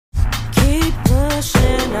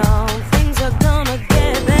professional. Things are gonna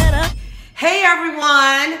get better. Hey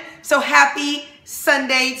everyone, so happy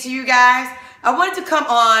Sunday to you guys. I really wanted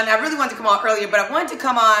to come on earlier, but I wanted to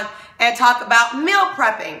come on and talk about meal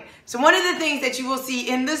prepping. So one of the things that you will see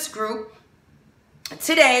in this group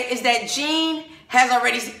today is that Jean has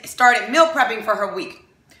already started meal prepping for her week.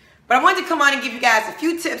 But I wanted to come on and give you guys a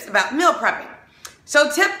few tips about meal prepping.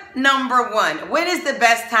 So tip number one, when is the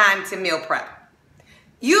best time to meal prep?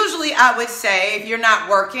 Usually I would say if you're not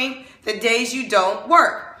working, the days you don't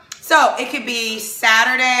work. So it could be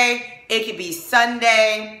Saturday, it could be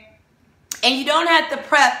Sunday, and you don't have to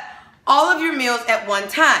prep all of your meals at one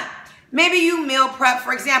time. Maybe you meal prep,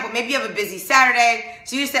 for example, maybe you have a busy Saturday,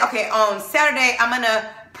 so you say, okay, on Saturday, I'm gonna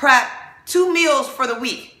prep 2 meals for the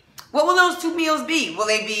week. What will those 2 meals be? Will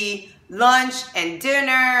they be lunch and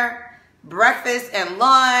dinner, breakfast and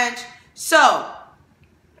lunch? So,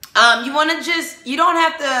 you don't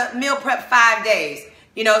have to meal prep 5 days.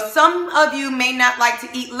 You know, some of you may not like to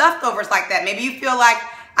eat leftovers like that. Maybe you feel like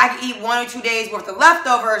I can eat 1 or 2 days worth of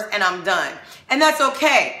leftovers and I'm done. And that's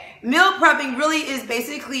okay. Meal prepping really is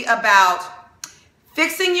basically about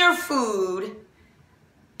fixing your food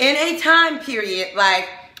in a time period like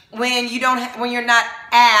when you're not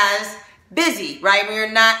as busy, right? When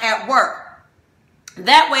you're not at work.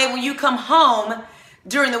 That way, when you come home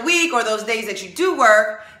during the week or those days that you do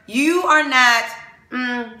work, you are not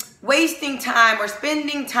wasting time or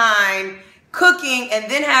spending time cooking and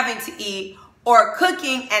then having to eat, or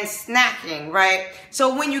cooking and snacking, right?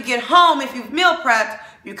 So when you get home, if you've meal prepped,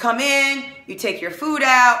 you come in, you take your food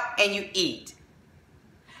out, and you eat.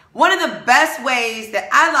 One of the best ways that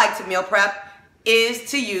I like to meal prep is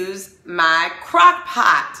to use my crock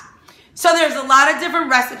pot. So there's a lot of different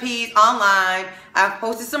recipes online. I've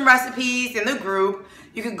posted some recipes in the group.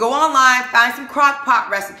 You can go online, find some crock pot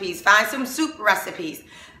recipes, find some soup recipes.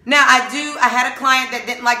 Now I had a client that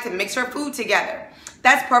didn't like to mix her food together.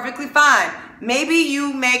 That's perfectly fine. Maybe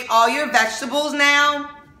you make all your vegetables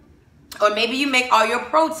now, or maybe you make all your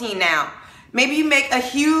protein now. Maybe you make a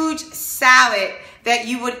huge salad that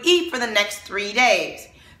you would eat for the next 3 days.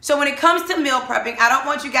 So when it comes to meal prepping, I don't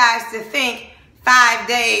want you guys to think 5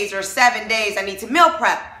 days or 7 days I need to meal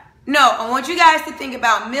prep. No, I want you guys to think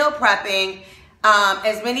about meal prepping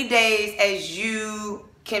as many days as you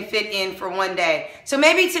can fit in for one day. So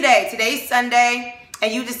maybe today's Sunday,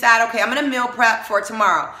 and you decide, okay, I'm gonna meal prep for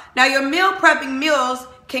tomorrow. Now your meal prepping meals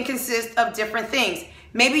can consist of different things.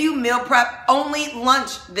 Maybe you meal prep only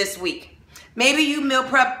lunch this week. Maybe you meal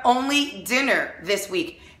prep only dinner this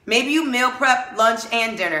week. Maybe you meal prep lunch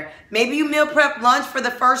and dinner. Maybe you meal prep lunch for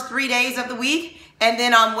the first 3 days of the week, and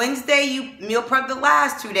then on Wednesday you meal prep the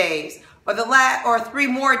last 2 days, or 3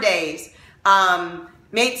 more days.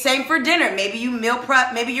 Same for dinner. Maybe you meal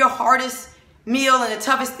prep. Maybe your hardest meal and the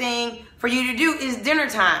toughest thing for you to do is dinner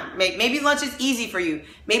time. Maybe lunch is easy for you.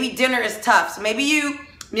 Maybe dinner is tough. So maybe you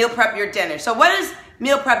meal prep your dinner. So what does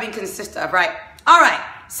meal prepping consist of, right? All right.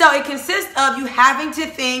 So it consists of you having to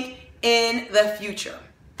think in the future.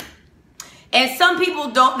 And some people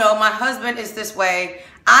don't know, my husband is this way.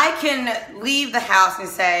 I can leave the house and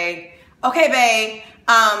say, okay, babe,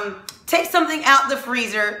 take something out the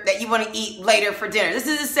freezer that you want to eat later for dinner. This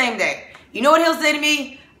is the same day. You know what he'll say to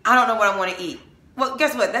me? I don't know what I want to eat. Well,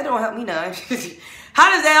 guess what? That don't help me none.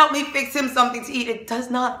 How does that help me fix him something to eat? It does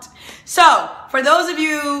not. So for those of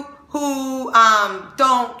you who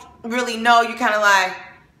don't really know, you kind of like,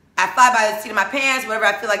 I fly by the seat of my pants, whatever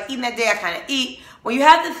I feel like eating that day, I kind of eat. Well, you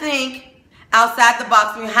have to think outside the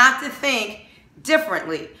box. You have to think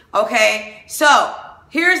differently, okay? So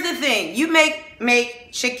here's the thing. You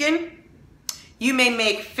make chicken. You may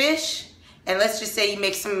make fish. And let's just say you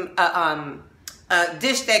make some a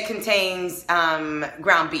dish that contains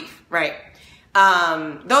ground beef, right?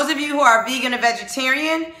 Those of you who are vegan or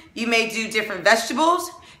vegetarian, you may do different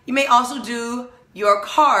vegetables. You may also do your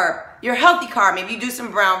healthy carb. Maybe you do some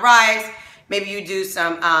brown rice. Maybe you do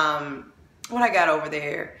some, what I got over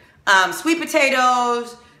there? Sweet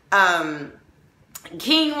potatoes,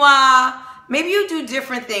 quinoa. Maybe you do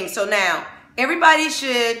different things. So now,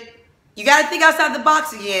 you got to think outside the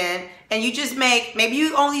box again. And you just maybe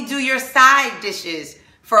you only do your side dishes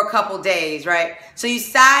for a couple days, right? So you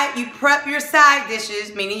prep your side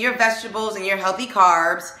dishes, meaning your vegetables and your healthy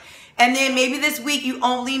carbs. And then maybe this week you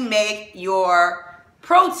only make your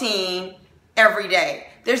protein every day.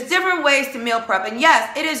 There's different ways to meal prep. And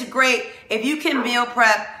yes, it is great if you can meal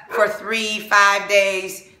prep for 3, 5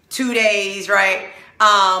 days, 2 days, right?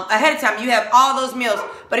 Ahead of time, you have all those meals.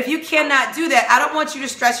 But if you cannot do that, I don't want you to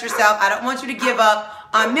stress yourself. I don't want you to give up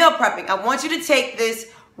on meal prepping. I want you to take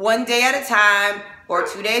this 1 day at a time, or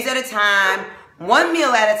 2 days at a time, 1 meal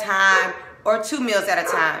at a time, or 2 meals at a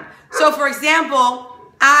time. So for example,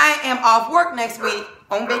 I am off work next week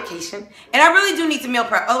on vacation, and I really do need to meal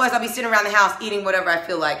prep. Otherwise, I'll be sitting around the house eating whatever I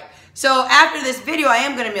feel like. So after this video, I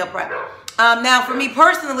am going to meal prep. Now, for me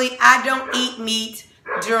personally, I don't eat meat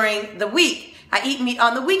during the week. I eat meat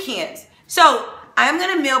on the weekends. So I am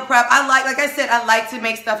going to meal prep. Like I said, I like to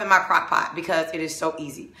make stuff in my crock pot because it is so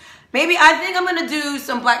easy. Maybe I think I'm going to do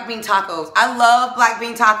some black bean tacos. I love black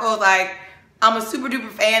bean tacos. Like, I'm a super duper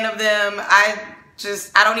fan of them.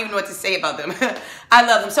 I don't even know what to say about them. I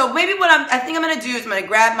love them. So maybe what I think I'm going to do is I'm going to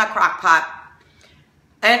grab my crock pot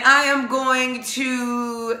and I am going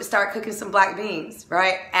to start cooking some black beans,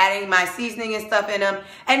 right? Adding my seasoning and stuff in them.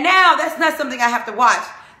 And now that's not something I have to watch.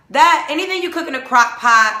 Anything you cook in a crock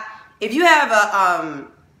pot, if you have a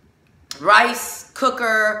rice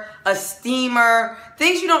cooker, a steamer,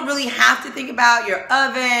 things you don't really have to think about, your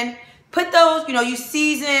oven, put those, you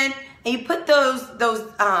season and you put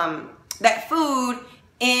that food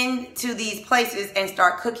into these places and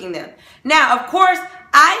start cooking them. Now, of course,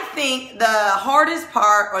 I think the hardest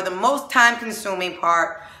part or the most time-consuming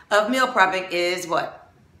part of meal prepping is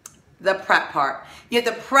what? The prep part. You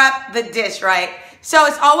have to prep the dish, right? So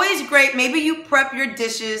it's always great. Maybe you prep your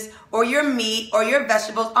dishes or your meat or your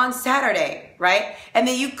vegetables on Saturday, right? And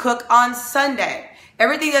then you cook on Sunday.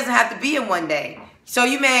 Everything doesn't have to be in one day. So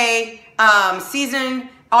you may season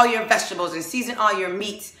all your vegetables and season all your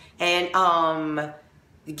meats and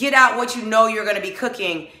get out what you know you're going to be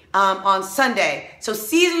cooking on Sunday. So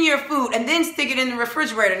season your food and then stick it in the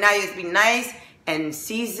refrigerator. Now you have to be nice and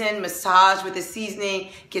seasoned, massage with the seasoning,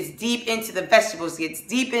 gets deep into the vegetables, gets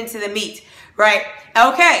deep into the meat, right?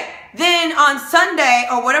 Okay, then on Sunday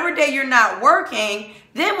or whatever day you're not working,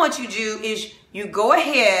 then what you do is you go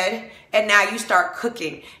ahead and now you start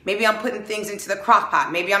cooking. Maybe I'm putting things into the crock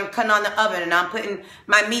pot. Maybe I'm cutting on the oven and I'm putting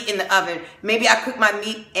my meat in the oven. Maybe I cook my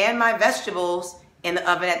meat and my vegetables in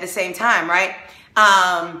the oven at the same time, right?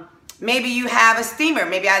 Maybe you have a steamer.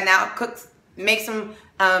 Maybe I now make some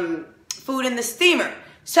food in the steamer.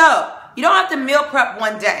 So you don't have to meal prep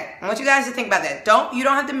one day. I want you guys to think about that. You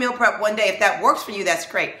don't have to meal prep one day. If that works for you, that's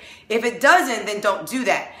great. If it doesn't, then don't do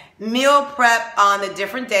that. Meal prep on the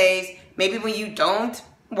different days. Maybe when you don't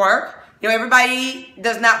work. Everybody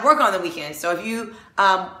does not work on the weekends. So if you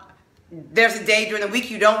there's a day during the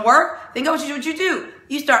week you don't work, think of what you do.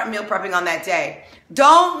 You start meal prepping on that day.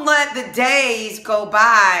 Don't let the days go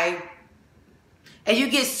by and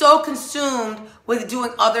you get so consumed with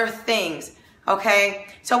doing other things, okay?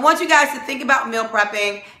 So I want you guys to think about meal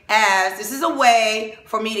prepping as this is a way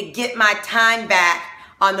for me to get my time back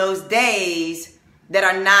on those days that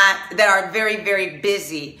are very, very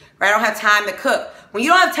busy, right? I don't have time to cook. When you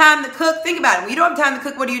don't have time to cook, think about it. When you don't have time to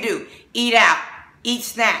cook, what do? Eat out, eat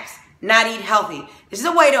snacks, not eat healthy. This is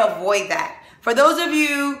a way to avoid that. For those of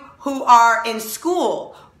you who are in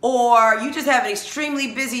school or you just have an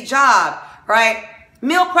extremely busy job, right?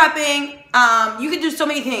 Meal prepping, you can do so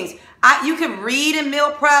many things. You can read and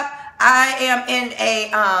meal prep. I am in a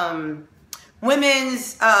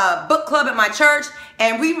women's book club at my church,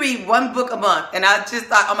 and we read one book a month. And I just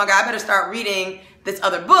thought, oh my God, I better start reading this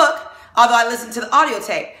other book, although I listen to the audio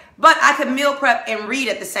tape. But I can meal prep and read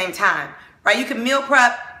at the same time, right? You can meal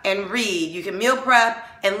prep and read. You can meal prep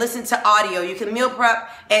and listen to audio. You can meal prep.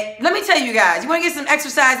 And let me tell you guys, you want to get some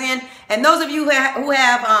exercise in? And those of you who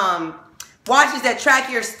have watches that track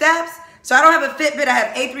your steps. So I don't have a Fitbit, I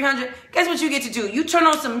have A300. Guess what you get to do? You turn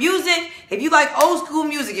on some music. If you like old school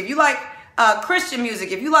music, if you like Christian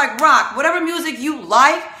music, if you like rock, whatever music you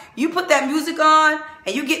like, you put that music on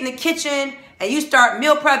and you get in the kitchen and you start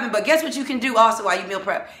meal prepping. But guess what you can do also while you meal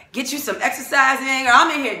prep? Get you some exercise in.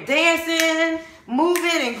 I'm in here dancing,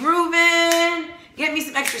 moving and grooving. Get me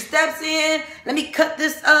some extra steps in. Let me cut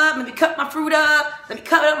this up. Let me cut my fruit up. Let me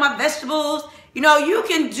cut up my vegetables. You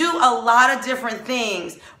can do a lot of different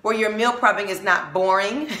things where your meal prepping is not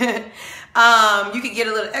boring. You can get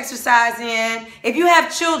a little exercise in. If you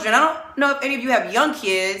have children, I don't know if any of you have young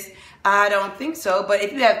kids. I don't think so. But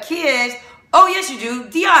if you have kids, oh, yes, you do.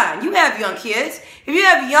 Dion, you have young kids. If you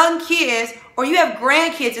have young kids or you have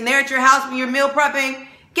grandkids and they're at your house when you're meal prepping,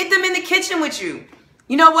 get them in the kitchen with you.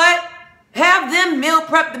 You know what? Have them meal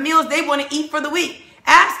prep the meals they want to eat for the week.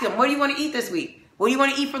 Ask them, what do you want to eat this week? What do you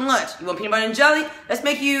want to eat for lunch? You want peanut butter and jelly? Let's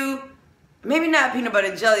make you, maybe not peanut butter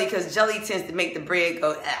and jelly because jelly tends to make the bread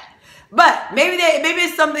go, But maybe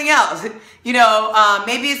it's something else.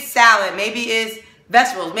 Maybe it's salad. Maybe it's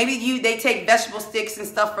vegetables. Maybe they take vegetable sticks and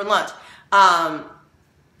stuff for lunch.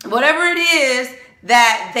 Whatever it is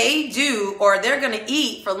that they do or they're going to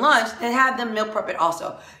eat for lunch, then have them meal prep it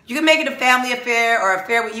also. You can make it a family affair or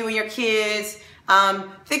affair with you and your kids.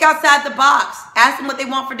 Think outside the box. Ask them what they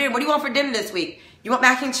want for dinner. What do you want for dinner this week? You want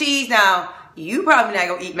mac and cheese? Now, you probably not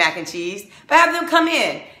gonna eat mac and cheese, but have them come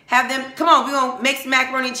in. Have them, come on, we're gonna make some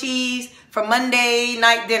macaroni and cheese for Monday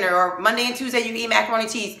night dinner, or Monday and Tuesday you can eat macaroni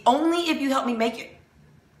and cheese. Only if you help me make it,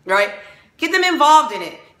 right? Get them involved in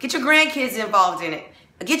it. Get your grandkids involved in it.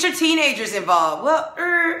 Get your teenagers involved. Well,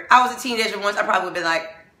 I was a teenager once. I probably would have been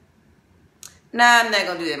like, nah, I'm not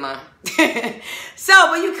gonna do that, Mom.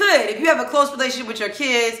 But you could. If you have a close relationship with your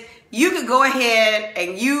kids, you could go ahead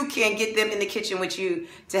and you can get them in the kitchen with you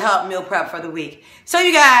to help meal prep for the week. So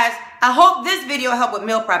you guys, I hope this video helped with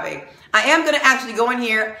meal prepping. I am gonna actually go in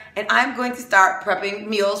here and I'm going to start prepping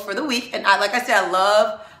meals for the week. And like I said, I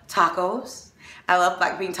love tacos. I love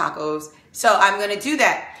black bean tacos. So I'm gonna do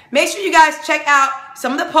that. Make sure you guys check out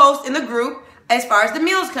some of the posts in the group as far as the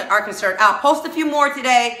meals are concerned. I'll post a few more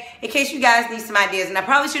today in case you guys need some ideas. And I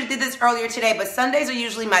probably should have did this earlier today, but Sundays are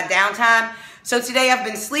usually my downtime. So today I've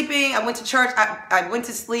been sleeping. I went to church. I went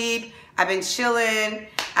to sleep. I've been chilling.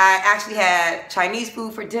 I actually had Chinese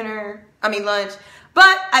food for lunch.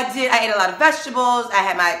 But I ate a lot of vegetables. I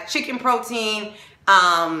had my chicken protein.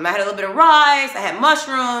 I had a little bit of rice. I had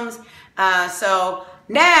mushrooms. So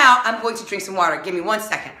now I'm going to drink some water. Give me 1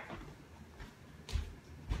 second.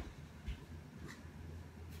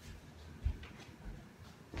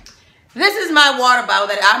 This is my water bottle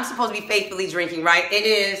that I'm supposed to be faithfully drinking, right? It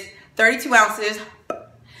is 32 ounces. And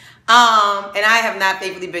I have not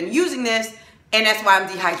faithfully been using this, and that's why I'm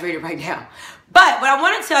dehydrated right now. But what I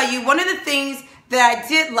want to tell you, one of the things that I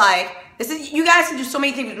did like, you guys can do so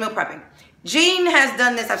many things with meal prepping. Jean has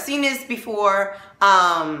done this. I've seen this before.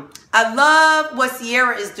 I love what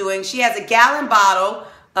Sierra is doing. She has a gallon bottle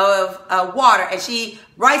of water, and she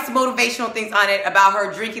writes motivational things on it about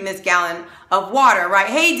her drinking this gallon of water, right?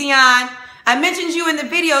 Hey, Dion, I mentioned you in the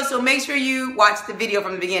video, so make sure you watch the video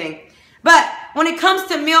from the beginning. But when it comes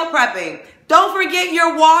to meal prepping, don't forget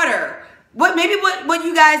your water. What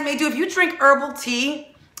you guys may do, if you drink herbal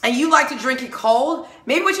tea and you like to drink it cold,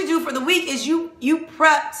 maybe what you do for the week is you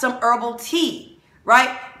prep some herbal tea,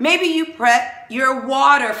 right? Maybe you prep your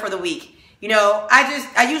water for the week. You know,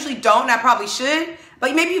 I usually don't, and I probably should,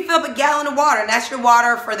 but maybe you fill up a gallon of water, and that's your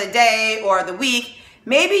water for the day or the week.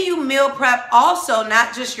 Maybe you meal prep also,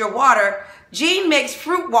 not just your water. Jean makes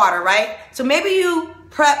fruit water, right? So maybe you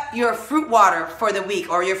prep your fruit water for the week,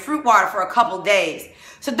 or your fruit water for a couple days.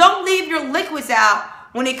 So don't leave your liquids out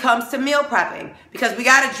when it comes to meal prepping, because we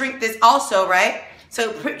got to drink this also, right?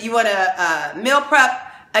 So you want to meal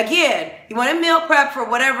prep, again, you want to meal prep for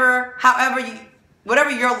whatever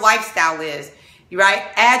your lifestyle is,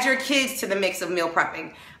 right? Add your kids to the mix of meal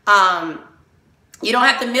prepping. You don't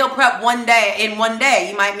have to meal prep in one day.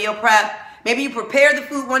 You might meal prep, maybe you prepare the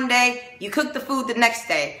food one day, you cook the food the next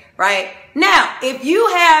day, right? Now, if you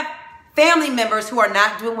have family members who are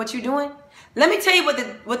not doing what you're doing, let me tell you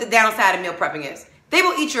what the downside of meal prepping is. They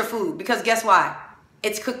will eat your food, because guess why?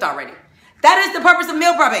 It's cooked already. That is the purpose of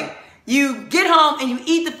meal prepping. You get home and you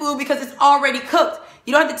eat the food because it's already cooked.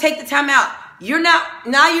 You don't have to take the time out. You're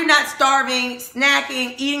not starving,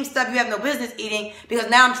 snacking, eating stuff you have no business eating, because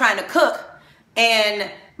now I'm trying to cook.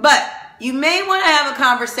 But you may want to have a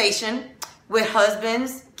conversation with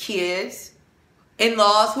husbands, kids,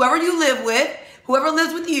 in-laws, whoever you live with, whoever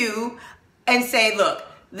lives with you, and say, look,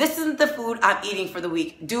 this isn't the food I'm eating for the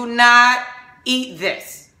week. Do not eat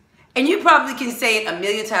this. And you probably can say it a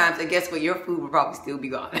million times, and guess what? Your food will probably still be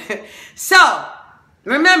gone. So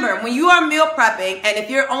remember, when you are meal prepping, and if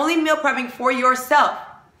you're only meal prepping for yourself,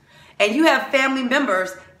 and you have family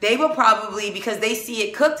members, they will probably, because they see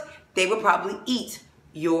it cooked, they will probably eat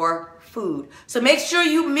your food. So make sure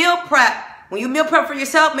you meal prep. When you meal prep for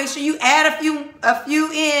yourself, make sure you add a few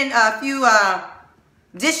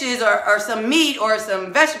dishes or some meat or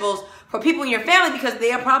some vegetables for people in your family, because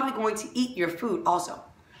they are probably going to eat your food also.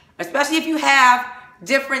 Especially if you have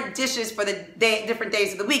different dishes for the different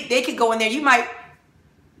days of the week. They could go in there. You might,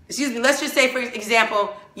 let's just say, for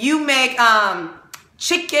example, you make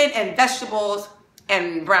chicken and vegetables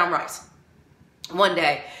and brown rice one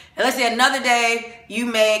day. And let's say another day you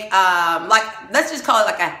make, let's just call it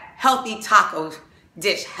like a healthy taco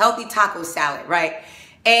dish, healthy taco salad, right?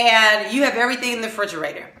 And you have everything in the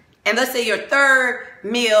refrigerator. And let's say your third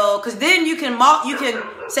meal, because then you can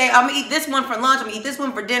say, I'm gonna eat this one for lunch, I'm gonna eat this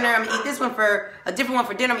one for dinner, I'm gonna eat this one for a different one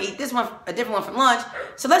for dinner, I'm gonna eat this one, a different one for lunch.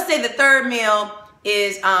 So let's say the third meal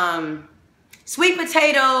is sweet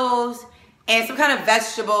potatoes and some kind of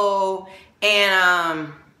vegetable and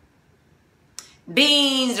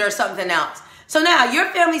beans or something else. So now your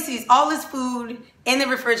family sees all this food in the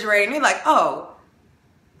refrigerator and you're like, oh,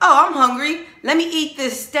 I'm hungry. Let me eat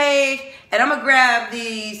this steak and I'm gonna grab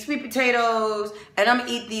these sweet potatoes, and I'm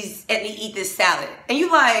gonna eat these and eat this salad. And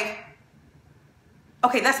you like,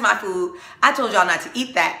 okay, that's my food. I told y'all not to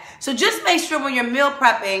eat that. So just make sure when you're meal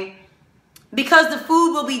prepping, because the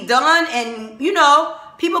food will be done, and you know,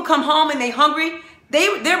 people come home and they're hungry,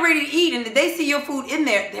 they're ready to eat, and if they see your food in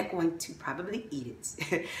there, they're going to probably eat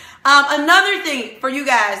it. Another thing for you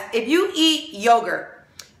guys, if you eat yogurt,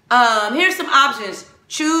 here's some options.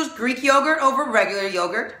 Choose Greek yogurt over regular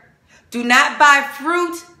yogurt. Do not buy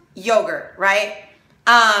fruit yogurt, right?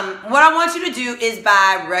 What I want you to do is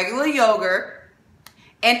buy regular yogurt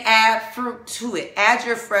and add fruit to it. Add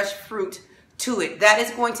your fresh fruit to it. That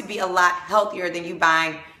is going to be a lot healthier than you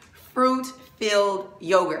buying fruit-filled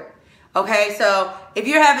yogurt. Okay, so if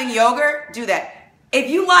you're having yogurt, do that. If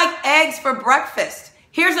you like eggs for breakfast,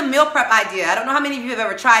 here's a meal prep idea. I don't know how many of you have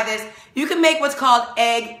ever tried this. You can make what's called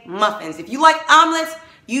egg muffins. If you like omelets,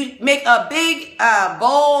 you make a big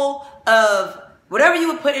bowl of whatever you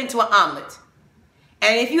would put into an omelet.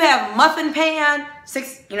 And if you have muffin pan,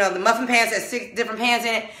 the muffin pan has 6 different pans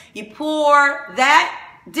in it, you pour that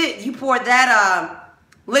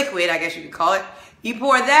liquid, I guess you could call it. You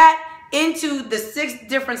pour that into the 6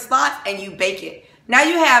 different slots and you bake it. Now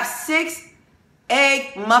you have 6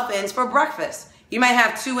 egg muffins for breakfast. You might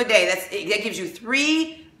have 2 a day. That gives you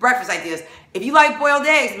 3 breakfast ideas. If you like boiled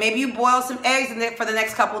eggs, maybe you boil some eggs for the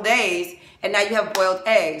next couple days, and now you have boiled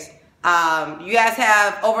eggs. You guys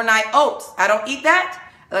have overnight oats. I don't eat that.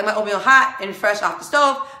 I like my oatmeal hot and fresh off the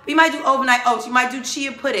stove. But you might do overnight oats. You might do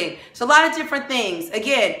chia pudding. So a lot of different things.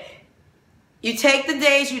 Again, you take the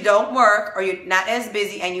days you don't work or you're not as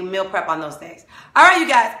busy and you meal prep on those days. All right, you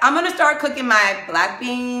guys, I'm going to start cooking my black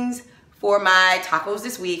beans for my tacos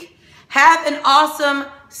this week. Have an awesome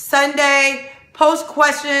Sunday. Post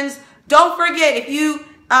questions. Don't forget, if you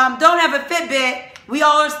don't have a Fitbit, we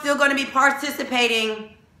all are still going to be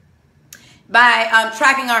participating by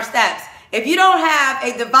tracking our steps. If you don't have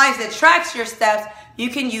a device that tracks your steps, you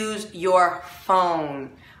can use your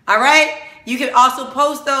phone. All right? You can also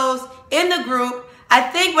post those in the group. I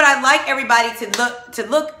think what I'd like everybody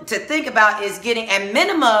to think about is getting a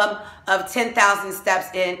minimum of 10,000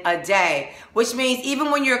 steps in a day, which means even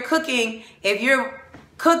when you're cooking, if you're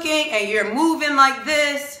cooking and you're moving like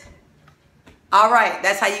this, all right,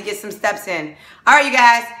 that's how you get some steps in. All right, you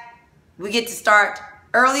guys, we get to start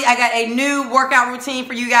early. I got a new workout routine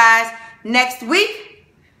for you guys next week.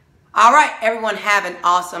 All right, everyone, have an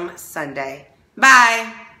awesome Sunday.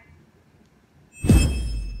 Bye.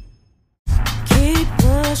 Keep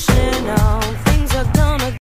pushing on.